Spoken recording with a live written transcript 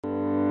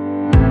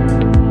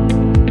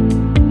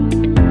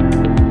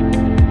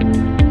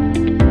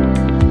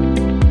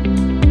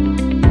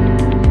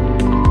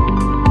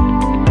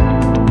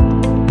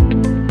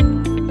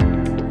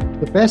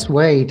best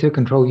way to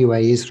control UA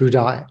is through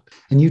diet.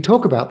 And you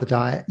talk about the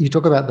diet, you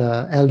talk about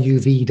the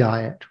LUV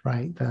diet,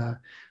 right? The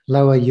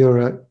lower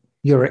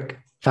uric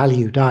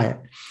value diet.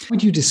 How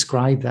would you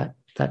describe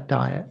that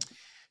diet?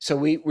 So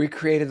we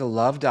created the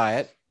Love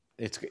Diet.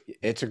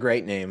 It's a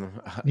great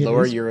name, It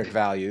lower is. uric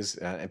values,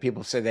 and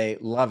people say they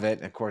love it.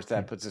 And of course,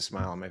 that puts a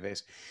smile on my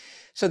face.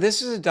 So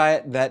this is a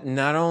diet that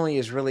not only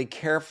is really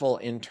careful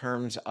in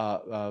terms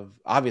of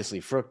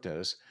obviously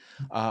fructose,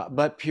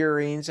 but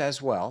purines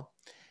as well.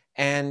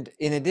 And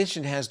in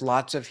addition, has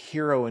lots of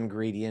hero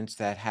ingredients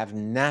that have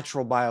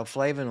natural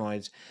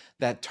bioflavonoids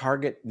that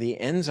target the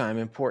enzyme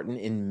important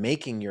in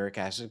making uric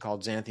acid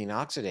called xanthine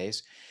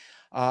oxidase.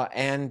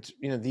 And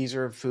these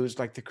are foods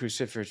like the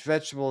cruciferous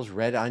vegetables,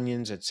 red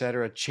onions,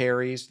 etc.,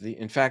 cherries.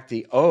 In fact,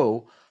 the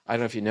O, I don't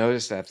know if you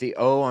noticed that, the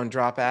O on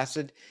drop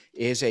acid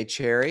is a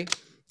cherry.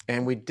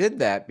 And we did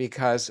that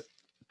because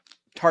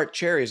tart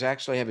cherries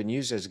actually have been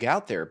used as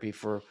gout therapy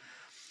for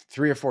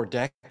 3 or 4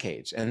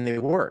 decades, and they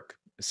work.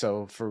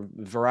 So for a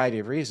variety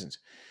of reasons.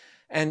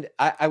 And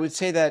I would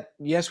say that,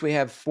 yes, we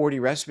have 40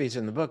 recipes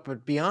in the book,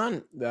 but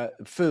beyond the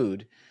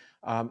food,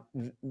 um,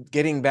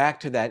 getting back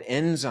to that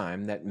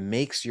enzyme that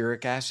makes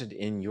uric acid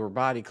in your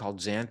body called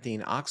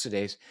xanthine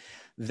oxidase,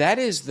 that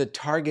is the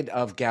target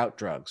of gout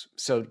drugs.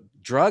 So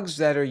drugs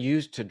that are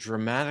used to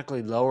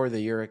dramatically lower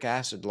the uric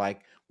acid,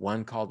 like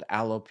one called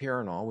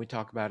allopurinol, we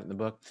talk about it in the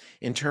book,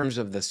 in terms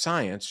of the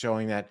science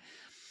showing that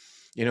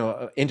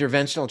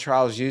interventional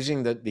trials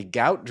using the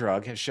gout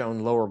drug have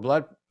shown lower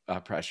blood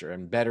pressure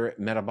and better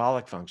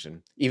metabolic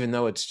function, even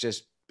though it's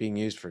just being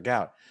used for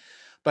gout.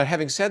 But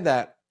having said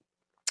that,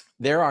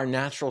 there are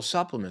natural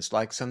supplements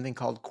like something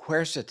called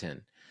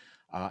quercetin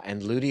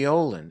and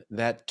luteolin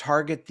that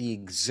target the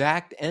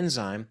exact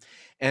enzyme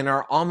and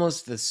are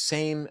almost the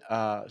same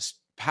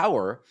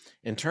power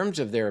in terms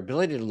of their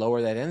ability to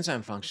lower that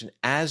enzyme function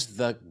as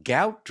the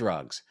gout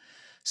drugs.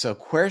 So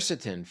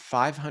quercetin,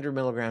 500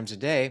 milligrams a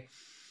day,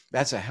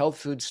 that's a health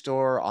food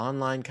store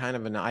online kind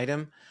of an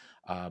item.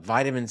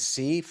 Vitamin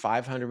C,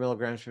 500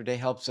 milligrams per day,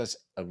 helps us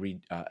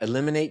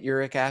eliminate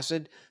uric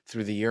acid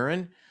through the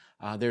urine.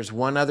 There's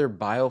one other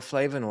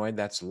bioflavonoid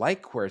that's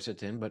like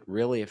quercetin, but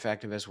really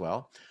effective as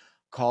well,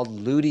 called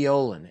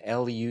luteolin,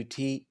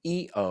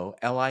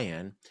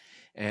 Luteolin,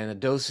 and a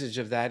dosage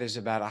of that is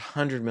about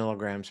 100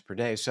 milligrams per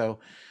day. So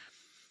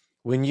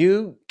when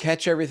you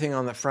catch everything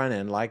on the front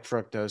end, like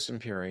fructose and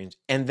purines,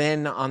 and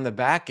then on the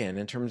back end,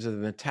 in terms of the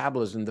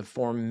metabolism, the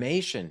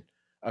formation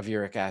of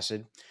uric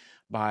acid,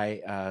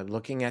 by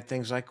looking at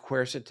things like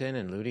quercetin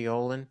and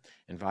luteolin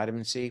and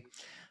vitamin C,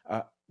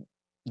 uh,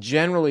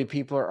 generally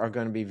people are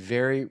going to be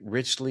very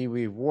richly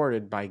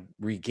rewarded by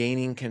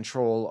regaining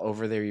control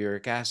over their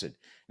uric acid.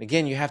 And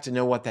again, you have to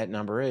know what that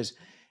number is,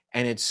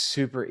 and it's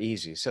super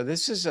easy. So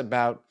this is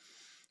about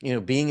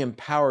being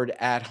empowered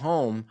at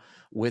home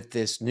with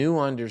this new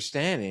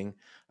understanding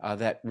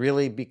that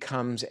really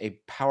becomes a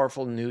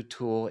powerful new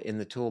tool in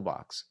the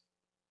toolbox.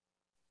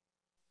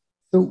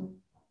 So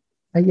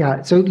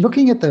yeah, so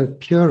looking at the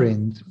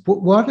purines,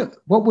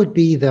 what would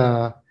be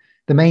the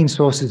main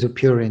sources of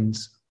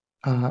purines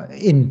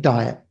in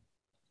diet?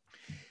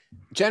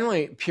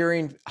 Generally,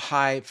 purine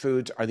high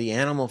foods are the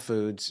animal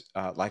foods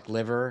like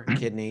liver,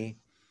 kidney,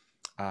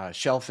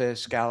 shellfish,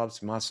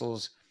 scallops,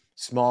 mussels,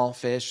 small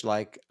fish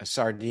like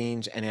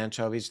sardines and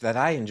anchovies that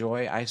I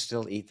enjoy. I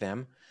still eat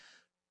them.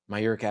 My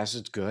uric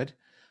acid's good.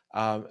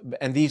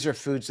 And these are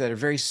foods that are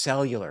very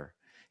cellular.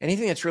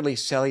 Anything that's really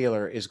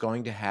cellular is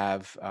going to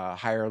have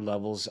higher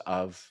levels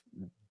of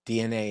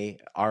DNA,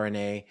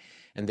 RNA,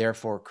 and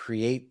therefore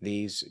create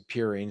these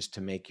purines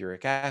to make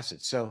uric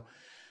acid. So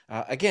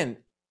again,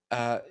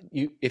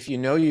 if you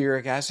know your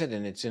uric acid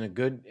and it's in a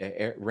good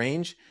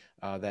range,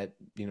 that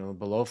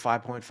below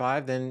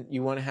 5.5, then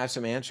you want to have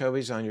some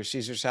anchovies on your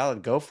Caesar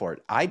salad. Go for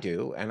it. I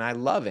do, and I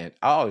love it.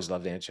 I always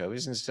loved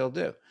anchovies and still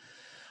do.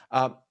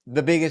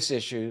 The biggest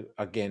issue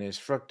again is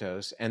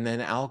fructose and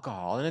then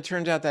alcohol. And it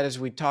turns out that as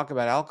we talk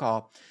about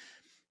alcohol,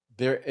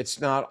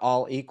 it's not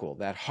all equal.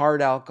 That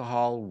hard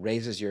alcohol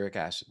raises uric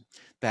acid.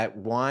 That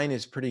wine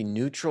is pretty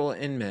neutral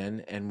in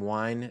men, and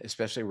wine,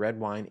 especially red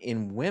wine,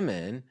 in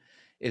women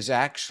is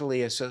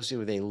actually associated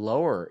with a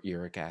lower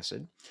uric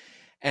acid.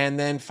 And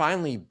then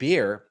finally,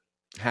 beer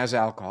has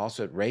alcohol,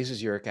 so it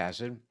raises uric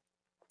acid,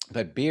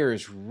 but beer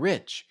is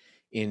rich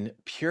in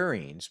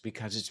purines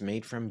because it's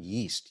made from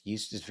yeast.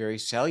 Yeast is very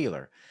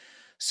cellular.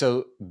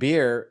 So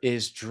beer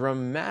is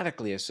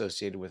dramatically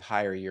associated with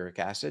higher uric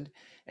acid.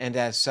 And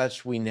as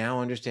such, we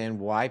now understand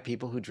why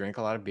people who drink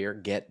a lot of beer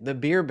get the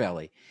beer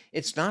belly.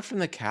 It's not from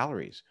the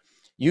calories.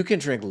 You can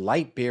drink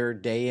light beer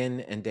day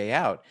in and day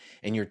out,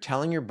 and you're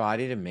telling your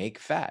body to make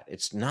fat.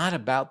 It's not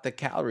about the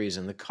calories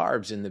and the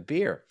carbs in the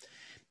beer.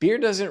 Beer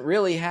doesn't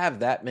really have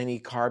that many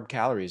carb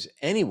calories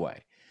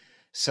anyway.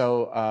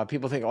 So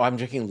people think, oh, I'm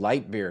drinking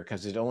light beer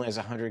because it only has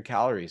 100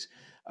 calories.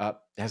 It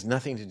has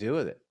nothing to do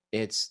with it.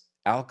 It's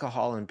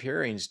alcohol and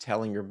purines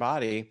telling your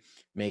body,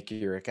 make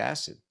uric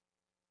acid.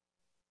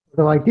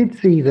 So I did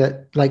see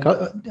that, like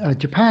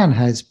Japan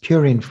has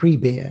purine-free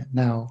beer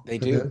now They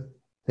for do.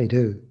 they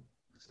do.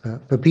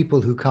 for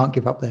people who can't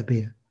give up their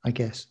beer, I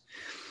guess.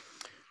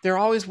 There are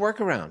always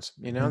workarounds,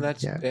 you know,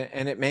 that's, Yeah.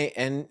 and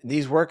and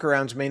these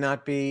workarounds may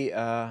not be,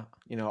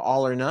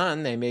 all or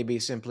none. They may be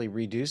simply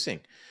reducing.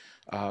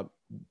 Uh,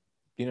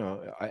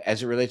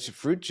 as it relates to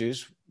fruit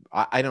juice,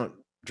 I don't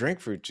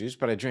drink fruit juice,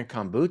 but I drink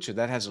kombucha.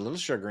 That has a little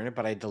sugar in it,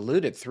 but I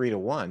dilute it 3 to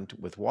 1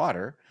 with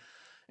water,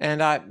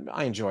 and I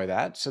enjoy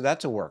that. So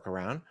that's a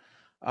workaround.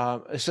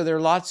 So there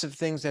are lots of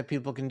things that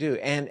people can do,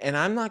 and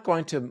I'm not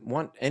going to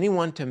want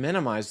anyone to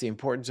minimize the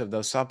importance of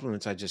those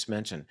supplements I just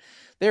mentioned.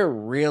 They're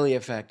really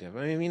effective.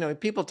 I mean,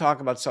 people talk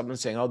about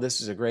supplements saying, "Oh,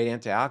 this is a great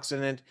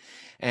antioxidant,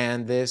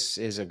 and this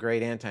is a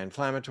great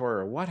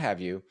anti-inflammatory," or what have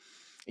you.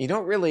 You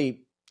don't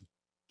really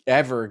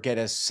ever get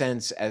a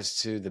sense as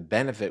to the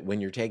benefit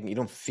when you're taking. You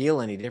don't feel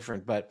any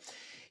different, but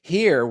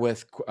here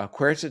with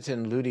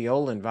quercetin,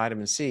 luteolin,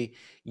 vitamin C,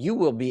 you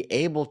will be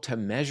able to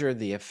measure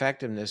the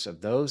effectiveness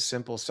of those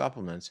simple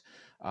supplements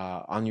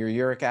on your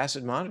uric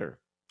acid monitor.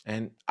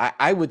 And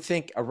I would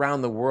think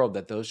around the world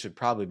that those should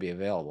probably be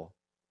available.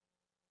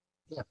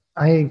 Yeah.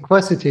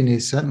 Quercetin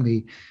is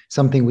certainly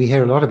something we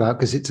hear a lot about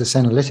because it's a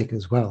senolytic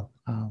as well.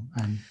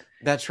 And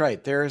That's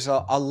right. There's a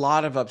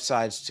lot of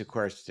upsides to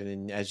quercetin.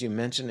 And as you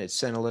mentioned, its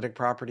senolytic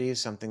properties,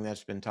 something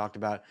that's been talked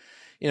about,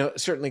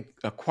 certainly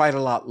quite a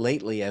lot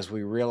lately as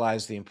we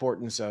realize the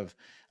importance of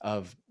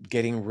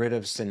getting rid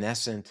of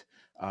senescent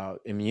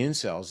immune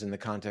cells in the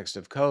context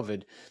of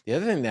COVID. The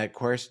other thing that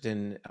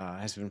quercetin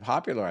has been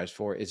popularized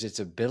for is its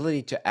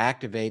ability to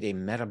activate a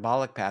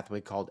metabolic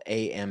pathway called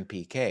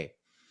AMPK.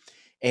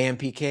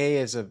 AMPK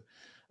is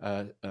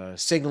a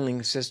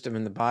signaling system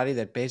in the body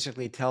that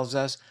basically tells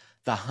us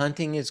the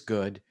hunting is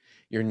good.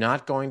 You're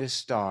not going to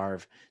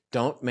starve.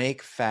 Don't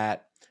make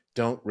fat.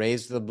 Don't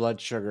raise the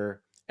blood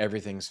sugar.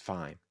 Everything's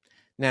fine.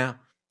 Now,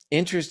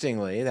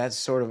 interestingly, that's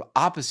sort of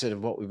opposite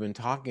of what we've been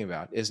talking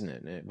about, isn't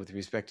it, with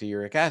respect to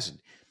uric acid?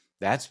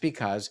 That's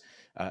because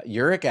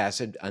uric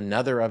acid,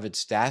 another of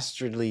its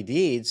dastardly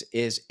deeds,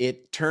 is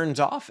it turns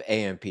off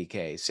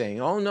AMPK,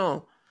 saying, oh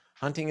no,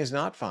 hunting is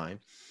not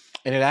fine.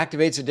 And it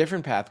activates a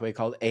different pathway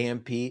called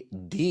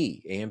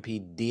AMPD, AMP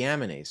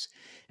deaminase.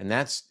 And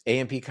that's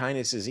AMP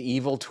kinase's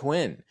evil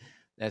twin.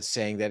 That's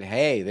saying that,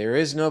 hey, there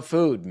is no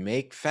food,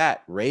 make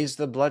fat, raise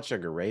the blood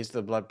sugar, raise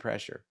the blood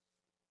pressure.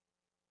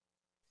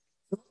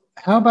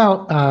 how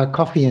about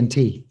coffee and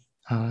tea?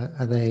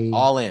 Are they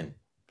All in,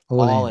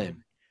 all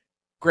in.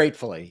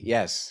 Gratefully,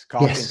 yes.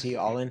 Coffee and Yes. tea,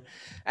 all in.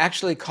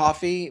 Actually,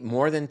 coffee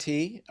more than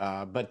tea,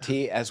 but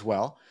tea as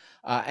well.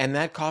 And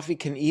that coffee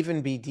can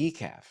even be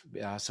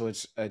decaf. So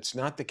it's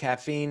not the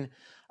caffeine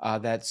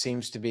that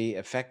seems to be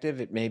effective.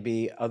 It may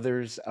be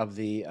others of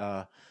the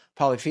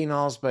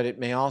polyphenols, but it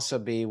may also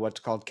be what's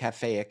called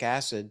caffeic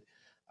acid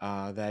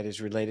that is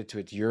related to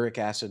its uric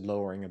acid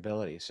lowering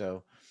ability.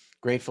 So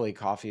gratefully,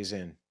 coffee is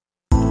in.